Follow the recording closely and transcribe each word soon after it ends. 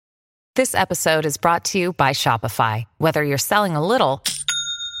This episode is brought to you by Shopify. Whether you're selling a little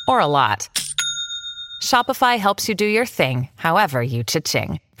or a lot, Shopify helps you do your thing, however you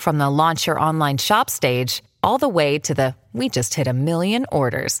cha-ching. From the launch your online shop stage, all the way to the we just hit 1 million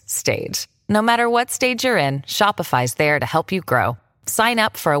orders stage. No matter what stage you're in, Shopify's there to help you grow. Sign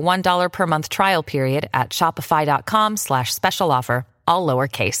up for a $1 per month trial period at shopify.com/special offer, all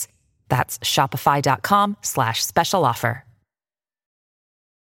lowercase. That's shopify.com/special offer.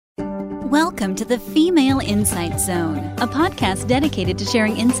 Welcome to the Female Insight Zone, a podcast dedicated to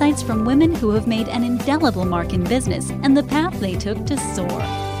sharing insights from women who have made an indelible mark in business and the path they took to soar.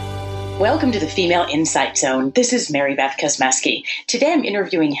 Welcome to the Female Insight Zone. This is Mary Beth Kosmeski. Today I'm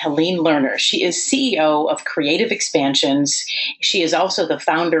interviewing Helene Lerner. She is CEO of Creative Expansions. She is also the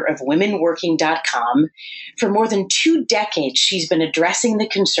founder of WomenWorking.com. For more than 2 decades, she's been addressing the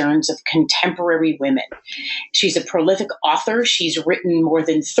concerns of contemporary women. She's a prolific author. She's written more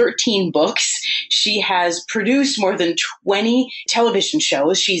than 13 books. She has produced more than 20 television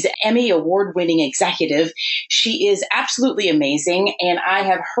shows. She's an Emmy award-winning executive. She is absolutely amazing, and I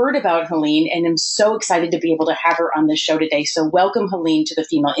have heard about Helene, and I'm so excited to be able to have her on the show today. So welcome, Helene, to the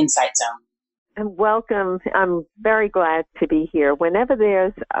Female Insight Zone. And welcome. I'm very glad to be here. Whenever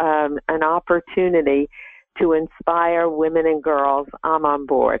there's an opportunity to inspire women and girls, I'm on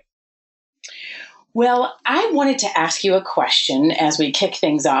board. Well, I wanted to ask you a question as we kick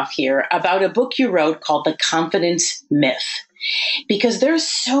things off here about a book you wrote called The Confidence Myth. Because there's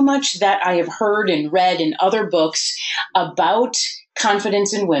so much that I have heard and read in other books about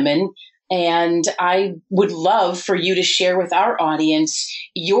confidence in women, and I would love for you to share with our audience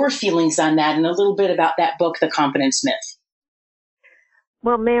your feelings on that and a little bit about that book, The Confidence Myth.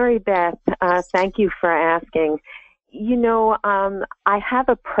 Well, Mary Beth, thank you for asking. You know, I have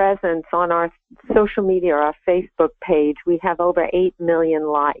a presence on our social media, our Facebook page. We have over 8 million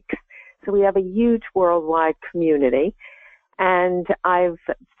likes. So we have a huge worldwide community. And I've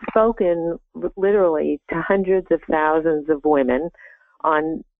spoken literally to hundreds of thousands of women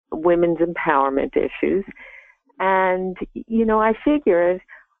on women's empowerment issues. And, you know, I figured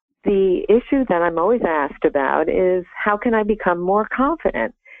the issue that I'm always asked about is how can I become more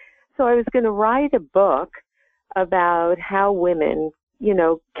confident? So I was going to write a book about how women, you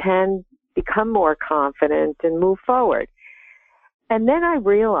know, can become more confident and move forward. And then I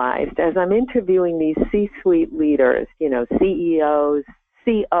realized as I'm interviewing these C-suite leaders, you know, CEOs,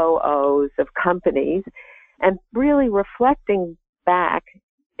 COOs of companies, and really reflecting back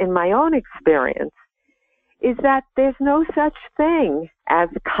in my own experience, is that there's no such thing as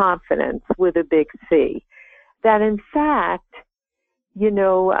confidence with a big C. That in fact, you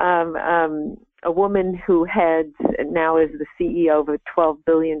know, a woman who heads now is the CEO of a $12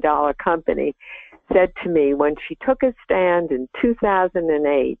 billion company said to me when she took a stand in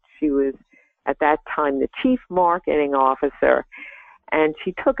 2008, she was at that time the chief marketing officer, and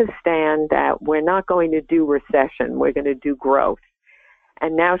she took a stand that we're not going to do recession, we're going to do growth.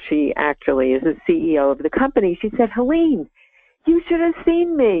 And now she actually is the CEO of the company. She said, Helene, you should have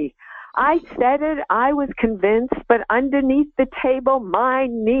seen me. I said it, I was convinced, but underneath the table, my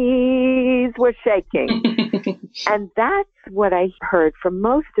knees were shaking. And that's what I heard from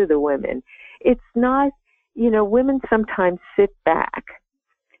most of the women. It's not, you know, women sometimes sit back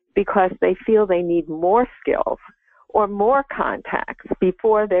because they feel they need more skills or more contacts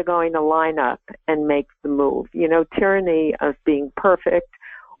before they're going to line up and make the move. You know, tyranny of being perfect,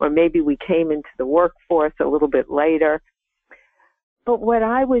 or maybe we came into the workforce a little bit later. But what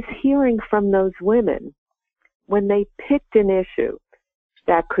I was hearing from those women, when they picked an issue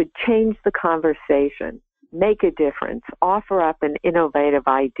that could change the conversation, make a difference, offer up an innovative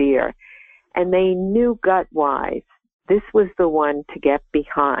idea, and they knew gut-wise this was the one to get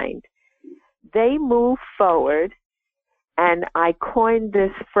behind, they moved forward, and I coined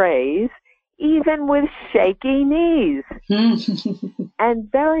this phrase, even with shaky knees.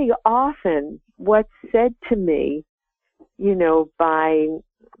 And very often what's said to me, you know, I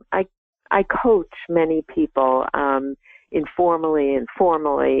coach many people informally and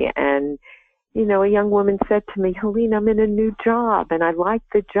formally, and, you know, a young woman said to me, Helene, I'm in a new job, and I like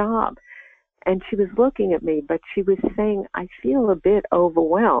the job. And she was looking at me, but she was saying, I feel a bit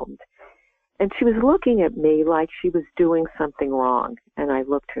overwhelmed. And she was looking at me like she was doing something wrong. And I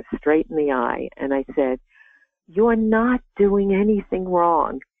looked her straight in the eye, and I said, you're not doing anything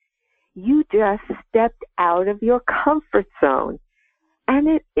wrong. You just stepped out of your comfort zone, and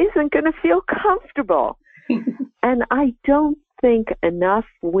it isn't going to feel comfortable. And I don't think enough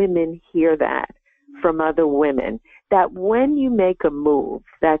women hear that from other women, that when you make a move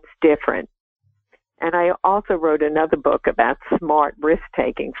that's different, And I also wrote another book about smart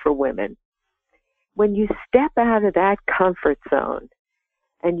risk-taking for women. When you step out of that comfort zone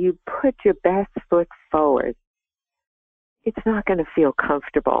and you put your best foot forward, it's not going to feel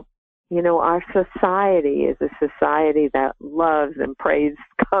comfortable. You know, our society is a society that loves and praises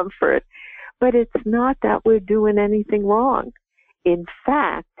comfort, but it's not that we're doing anything wrong. In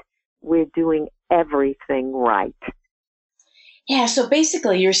fact, we're doing everything right. Yeah, so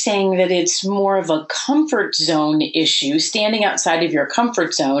basically you're saying that it's more of a comfort zone issue, standing outside of your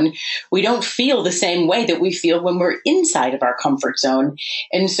comfort zone. We don't feel the same way that we feel when we're inside of our comfort zone.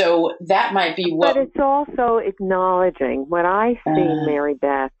 And so that might be what... But it's also acknowledging what I see, Mary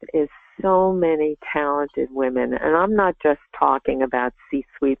Beth, is so many talented women. And I'm not just talking about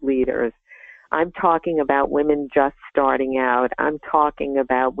C-suite leaders. I'm talking about women just starting out. I'm talking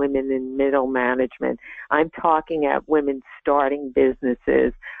about women in middle management. I'm talking about women starting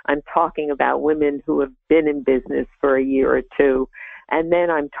businesses. I'm talking about women who have been in business for a year or two. And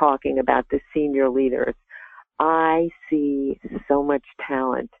then I'm talking about the senior leaders. I see so much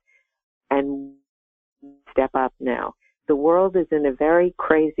talent and step up now. The world is in a very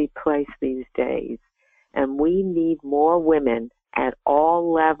crazy place these days, and we need more women at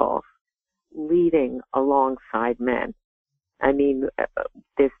all levels leading alongside men. I mean,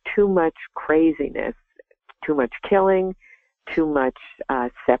 there's too much craziness, too much killing, too much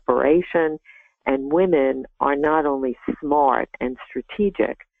separation, and women are not only smart and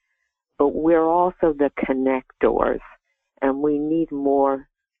strategic, but we're also the connectors, and we need more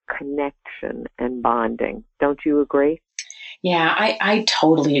connection and bonding. Don't you agree? Yeah, I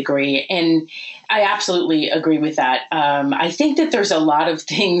totally agree. And I absolutely agree with that. I think that there's a lot of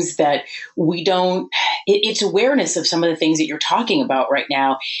things that we don't, it's awareness of some of the things that you're talking about right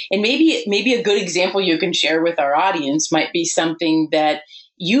now. And maybe a good example you can share with our audience might be something that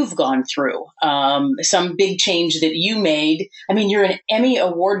you've gone through, some big change that you made. I mean, you're an Emmy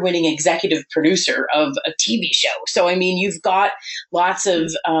award-winning executive producer of a TV show. So, I mean, you've got lots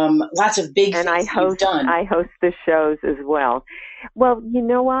of big and things you've done. I host the shows as well. Well, you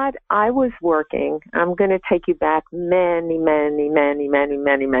know what? I was working. I'm going to take you back many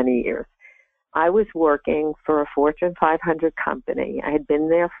years. I was working for a Fortune 500 company. I had been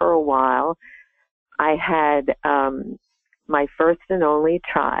there for a while. I had my first and only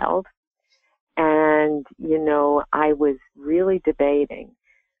child. And, you know, I was really debating,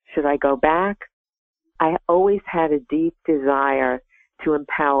 should I go back? I always had a deep desire to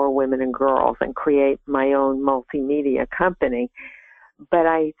empower women and girls and create my own multimedia company. But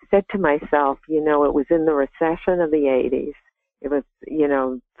I said to myself, you know, it was in the recession of the 80s. It was, you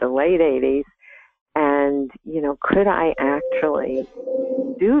know, the late 80s. And, you know, could I actually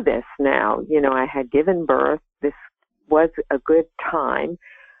do this now? You know, I had given birth. This was a good time.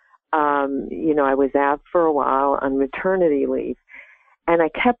 You know, I was out for a while on maternity leave, and I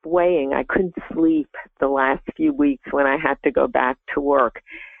kept weighing. I couldn't sleep the last few weeks when I had to go back to work.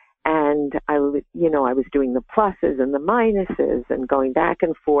 And I was doing the pluses and the minuses and going back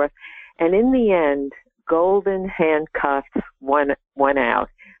and forth. And in the end, golden handcuffs won out.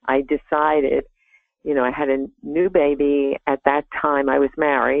 I decided, you know, I had a new baby. At that time, I was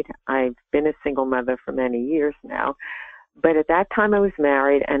married. I've been a single mother for many years now. But at that time, I was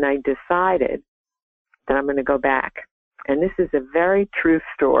married, and I decided that I'm going to go back. And this is a very true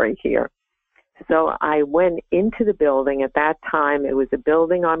story here. So I went into the building. At that time, it was a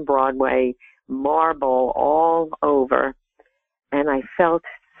building on Broadway, marble all over. And I felt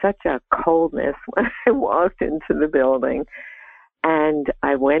such a coldness when I walked into the building. And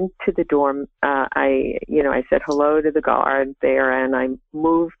I went to the dorm. I said hello to the guard there, and I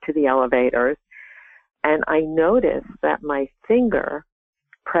moved to the elevators. And I noticed that my finger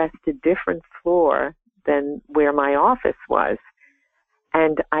pressed a different floor than where my office was.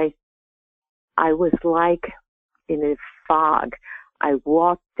 And I was like in a fog. I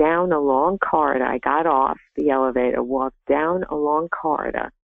walked down a long corridor. I got off the elevator, walked down a long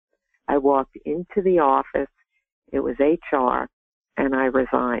corridor. I walked into the office. It was HR, and I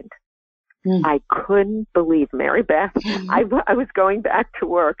resigned. I couldn't believe, Mary Beth, I was going back to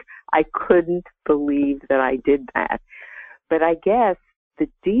work. I couldn't believe that I did that. But I guess the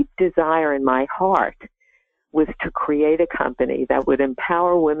deep desire in my heart was to create a company that would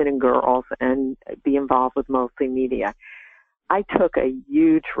empower women and girls and be involved with multimedia. I took a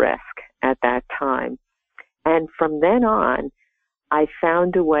huge risk at that time. And from then on, I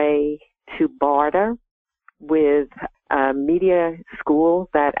found a way to barter with a media school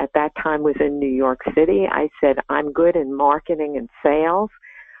that at that time was in New York City. I said, I'm good in marketing and sales.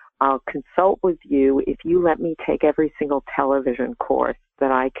 I'll consult with you if you let me take every single television course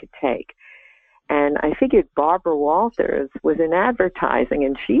that I could take. And I figured Barbara Walters was in advertising,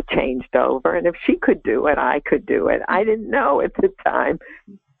 and she changed over. And if she could do it, I could do it. I didn't know at the time.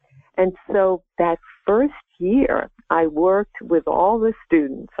 And so that first year, I worked with all the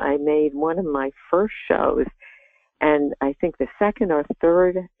students. I made one of my first shows. And I think the second or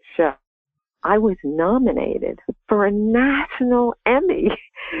third show, I was nominated for a national Emmy.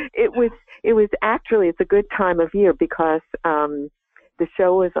 It was actually, it's a good time of year because the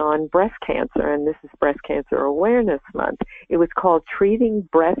show was on breast cancer, and this is Breast Cancer Awareness Month. It was called Treating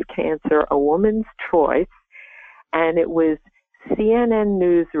Breast Cancer, A Woman's Choice, and it was CNN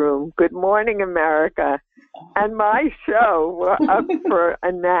Newsroom, Good Morning America, and my show were up for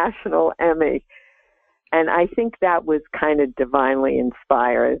a national Emmy. And I think that was kind of divinely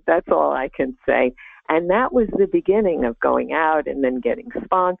inspired. That's all I can say. And that was the beginning of going out and then getting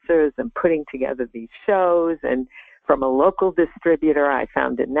sponsors and putting together these shows. And from a local distributor, I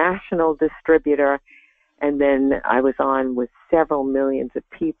found a national distributor. And then I was on with several millions of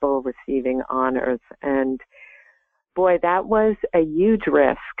people receiving honors. And boy, that was a huge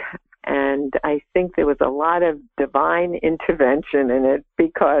risk. And I think there was a lot of divine intervention in it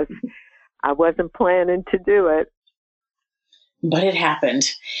because I wasn't planning to do it. But it happened.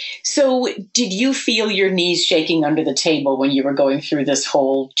 So did you feel your knees shaking under the table when you were going through this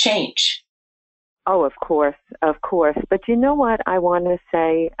whole change? Oh, of course, of course. But you know what I want to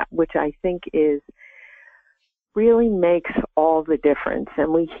say, which I think is really makes all the difference.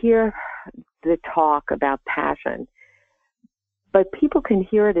 And we hear the talk about passion, but people can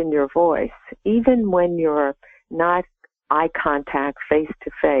hear it in your voice, even when you're not eye contact, face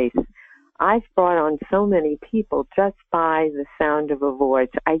to face. I've brought on so many people just by the sound of a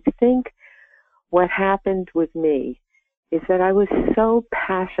voice. I think what happened with me is that I was so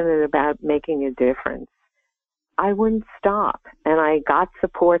passionate about making a difference. I wouldn't stop. And I got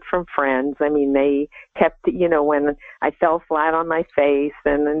support from friends. I mean, they kept, when I fell flat on my face,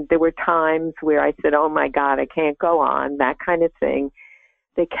 and then there were times where I said, oh my God, I can't go on, that kind of thing.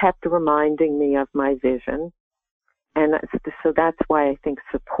 They kept reminding me of my vision. And so that's why I think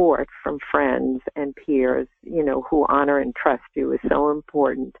support from friends and peers, who honor and trust you is so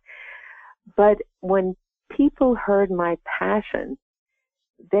important. But when people heard my passion,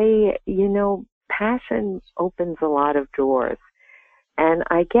 passion opens a lot of doors. And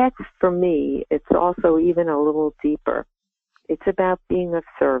I guess for me, it's also even a little deeper. It's about being of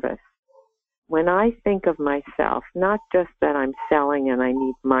service. When I think of myself, not just that I'm selling and I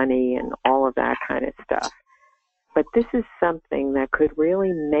need money and all of that kind of stuff, but this is something that could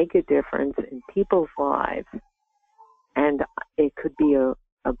really make a difference in people's lives, and it could be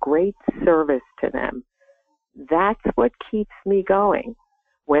a great service to them. That's what keeps me going.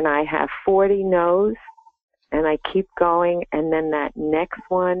 When I have 40 no's and I keep going, and then that next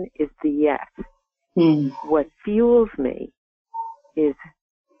one is the yes. What fuels me is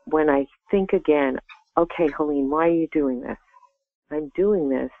when I think again, okay, Helene, why are you doing this? I'm doing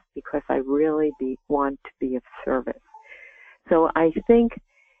this because I really want to be of service. So I think,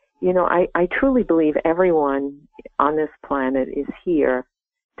 I truly believe everyone on this planet is here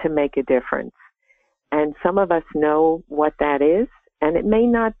to make a difference. And some of us know what that is, and it may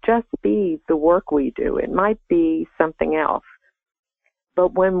not just be the work we do. It might be something else.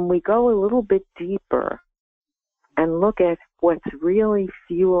 But when we go a little bit deeper and look at what's really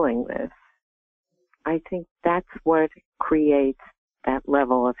fueling this, I think that's what creates that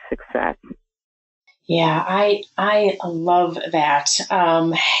level of success. Yeah, I love that.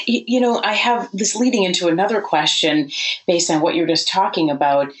 I have this leading into another question based on what you're just talking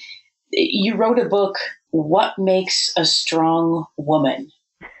about. You wrote a book, What Makes a Strong Woman?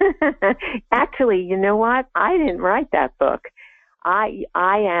 Actually, you know what? I didn't write that book. I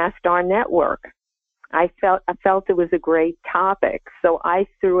asked our network. I felt it was a great topic, so I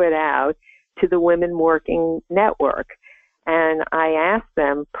threw it out to the Women Working Network. And I asked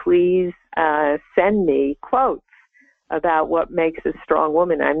them, please send me quotes about what makes a strong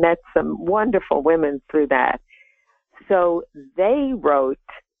woman. I met some wonderful women through that. So they wrote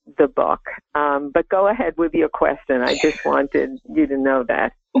the book. But go ahead with your question. I just wanted you to know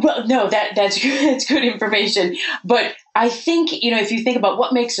that. Well, no, that's good information. But I think, if you think about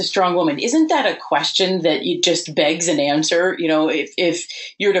what makes a strong woman, isn't that a question that you just begs an answer? If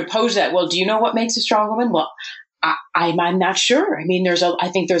you're to pose that, well, do you know what makes a strong woman? Well, I'm not sure. I mean, I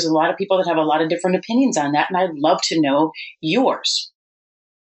think there's a lot of people that have a lot of different opinions on that, and I'd love to know yours.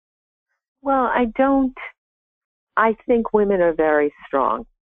 Well, I think women are very strong.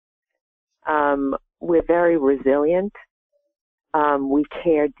 We're very resilient. We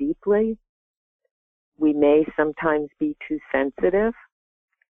care deeply. We may sometimes be too sensitive.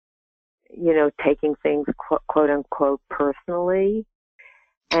 taking things quote unquote personally.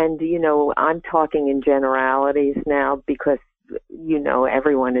 And, I'm talking in generalities now because,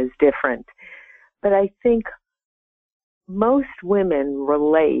 everyone is different. But I think most women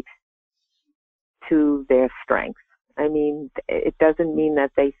relate to their strengths. I mean, it doesn't mean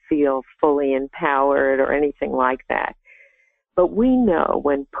that they feel fully empowered or anything like that. But we know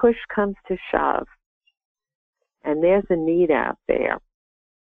when push comes to shove and there's a need out there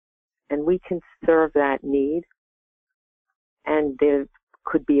and we can serve that need and there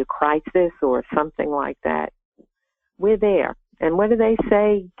could be a crisis or something like that, we're there. And what do they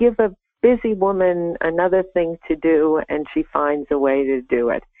say? Give a busy woman another thing to do and she finds a way to do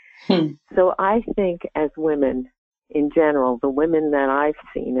it. So I think as women in general, the women that I've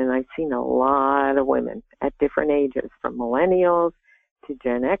seen, and I've seen a lot of women at different ages, from millennials to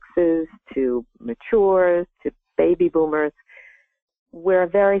Gen X's to matures to baby boomers, we're a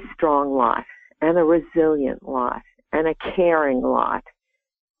very strong lot and a resilient lot and a caring lot.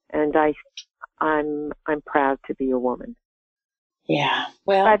 And I'm proud to be a woman. Yeah.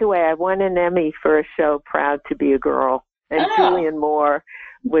 Well, by the way, I won an Emmy for a show, Proud to Be a Girl. And Julianne Moore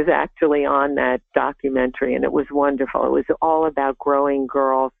was actually on that documentary, and it was wonderful. It was all about growing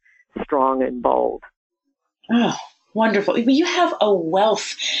girls strong and bold. Oh, wonderful. You have a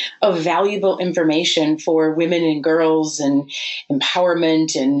wealth of valuable information for women and girls and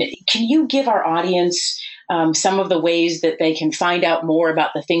empowerment. And can you give our audience some of the ways that they can find out more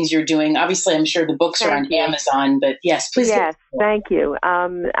about the things you're doing? Obviously, I'm sure the books are on Amazon, but yes, please. Yes, thank you.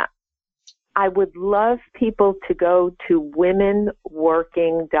 I would love people to go to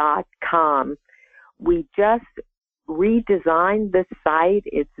womenworking.com. We just redesigned the site.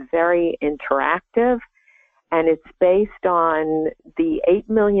 It's very interactive, and it's based on the 8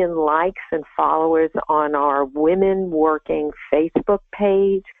 million likes and followers on our Women Working Facebook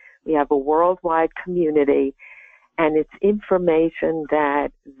page. We have a worldwide community, and it's information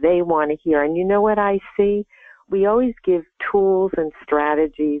that they want to hear. And you know what I see? We always give tools and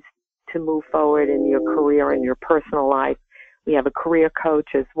strategies to move forward in your career and your personal life. We have a career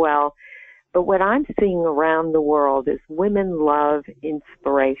coach as well. But what I'm seeing around the world is women love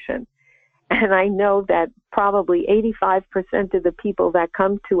inspiration. And I know that probably 85% of the people that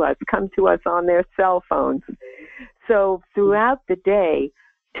come to us on their cell phones. So throughout the day,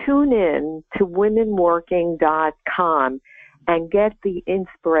 tune in to womenworking.com and get the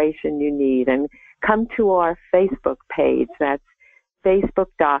inspiration you need. And come to our Facebook page. That's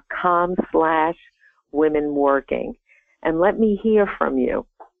facebook.com/womenworking. And let me hear from you.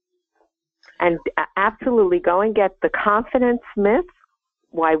 And absolutely go and get The Confidence Myth,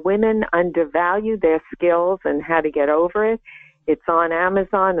 Why Women Undervalue Their Skills and How to Get Over It. It's on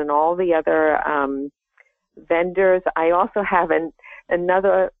Amazon and all the other vendors. I also have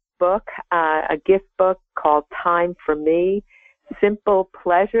another book, a gift book called Time for Me, Simple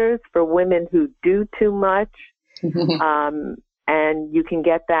Pleasures for Women Who Do Too Much. And you can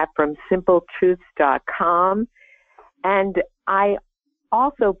get that from simpletruths.com. And I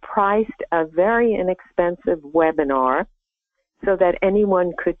also priced a very inexpensive webinar so that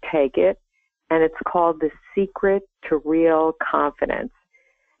anyone could take it. And it's called The Secret to Real Confidence.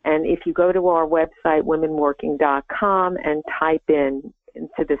 And if you go to our website, womenworking.com, and type into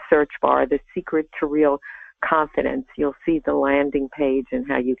the search bar, The Secret to Real Confidence, you'll see the landing page and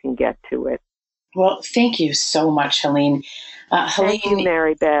how you can get to it. Well, thank you so much, Helene. Thank you,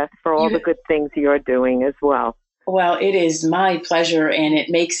 Mary Beth, for all the good things you're doing as well. Well, it is my pleasure, and it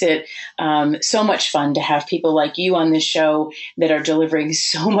makes it so much fun to have people like you on this show that are delivering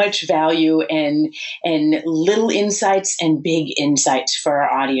so much value and little insights and big insights for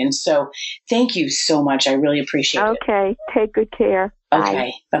our audience. So thank you so much. I really appreciate it. Okay. Take good care.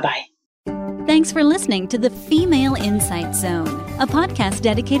 Okay. Bye-bye. Thanks for listening to the Female Insight Zone, a podcast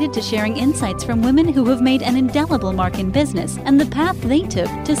dedicated to sharing insights from women who have made an indelible mark in business and the path they took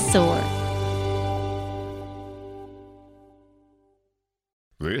to soar.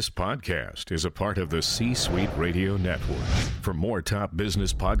 This podcast is a part of the C-Suite Radio Network. For more top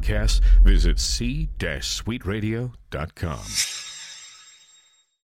business podcasts, visit c-suiteradio.com.